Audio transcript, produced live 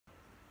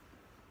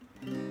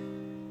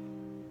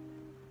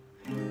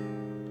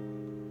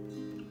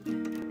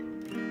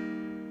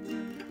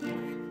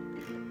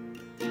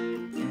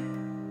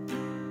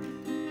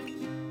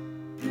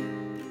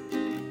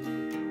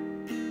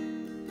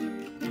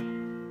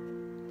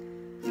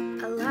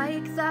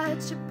like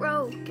that you're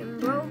broken,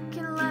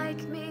 broken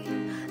like me.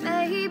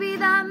 Maybe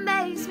that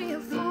makes me a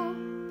fool.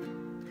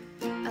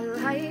 I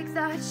like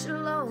that you're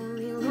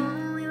lonely,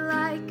 lonely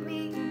like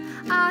me.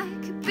 I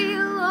could be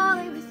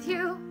lonely with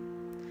you.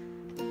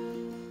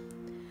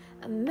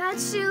 I met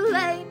you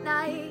late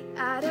night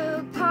at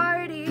a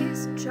party,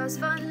 some trust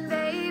fund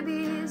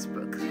babies,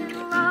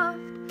 Brooklyn loft.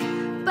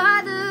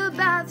 By the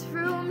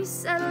bathroom you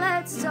said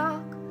let's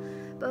talk,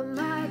 but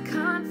my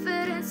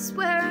confidence is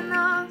wearing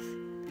off.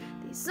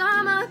 These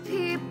are my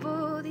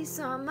people, these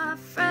are my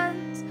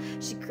friends.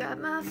 She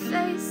grabbed my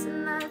face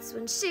and that's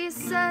when she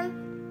said,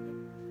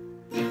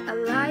 I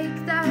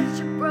like that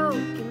you're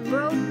broken,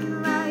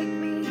 broken like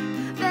me.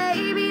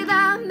 Baby,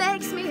 that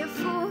makes me a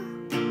fool.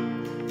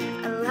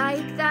 I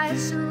like that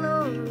you're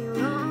lonely,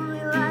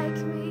 lonely like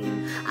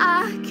me.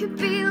 I could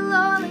be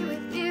lonely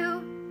with you.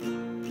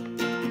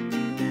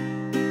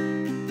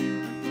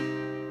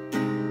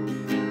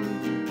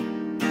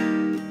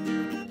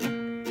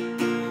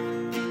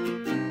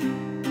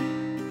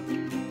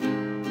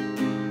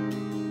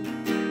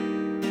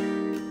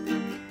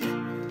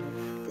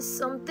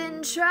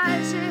 Something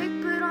tragic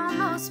but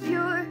almost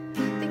pure.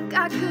 Think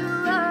I could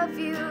love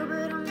you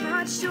but I'm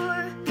not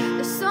sure.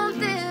 There's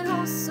something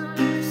wholesome,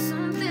 there's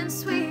something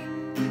sweet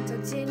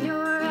tucked in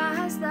your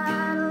eyes that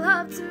are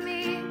love to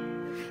me.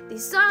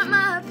 These are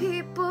my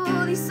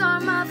people, these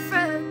are my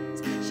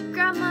friends. She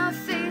grabbed my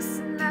face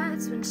and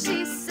that's when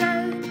she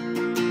said,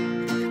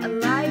 I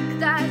like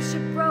that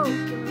you're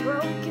broken,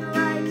 broken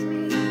like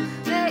me.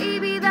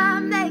 Baby,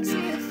 that makes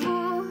me a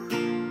fool.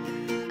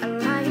 I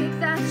like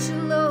that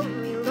you're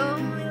lonely,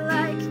 lonely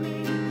like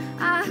me.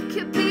 I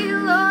could be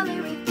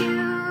lonely with you.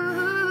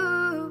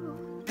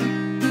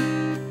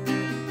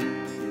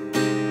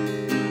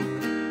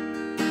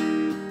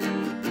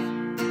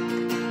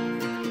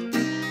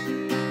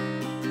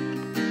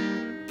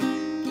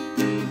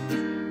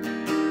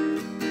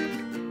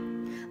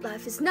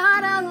 Life is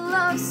not a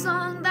love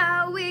song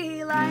that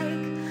we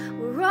like.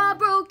 We're all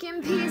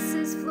broken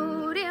pieces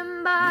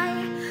floating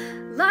by.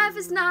 Life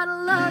is not a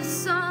love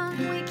song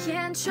we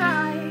can't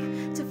try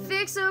to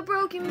fix our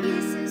broken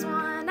pieces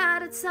one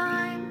at a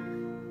time.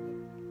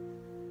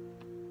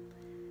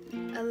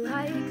 I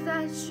like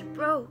that you're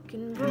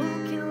broken,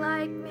 broken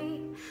like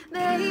me.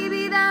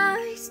 Maybe that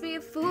makes me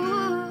a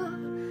fool.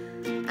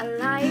 I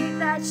like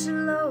that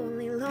you're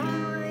lonely,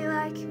 lonely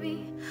like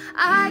me.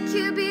 I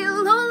could be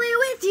lonely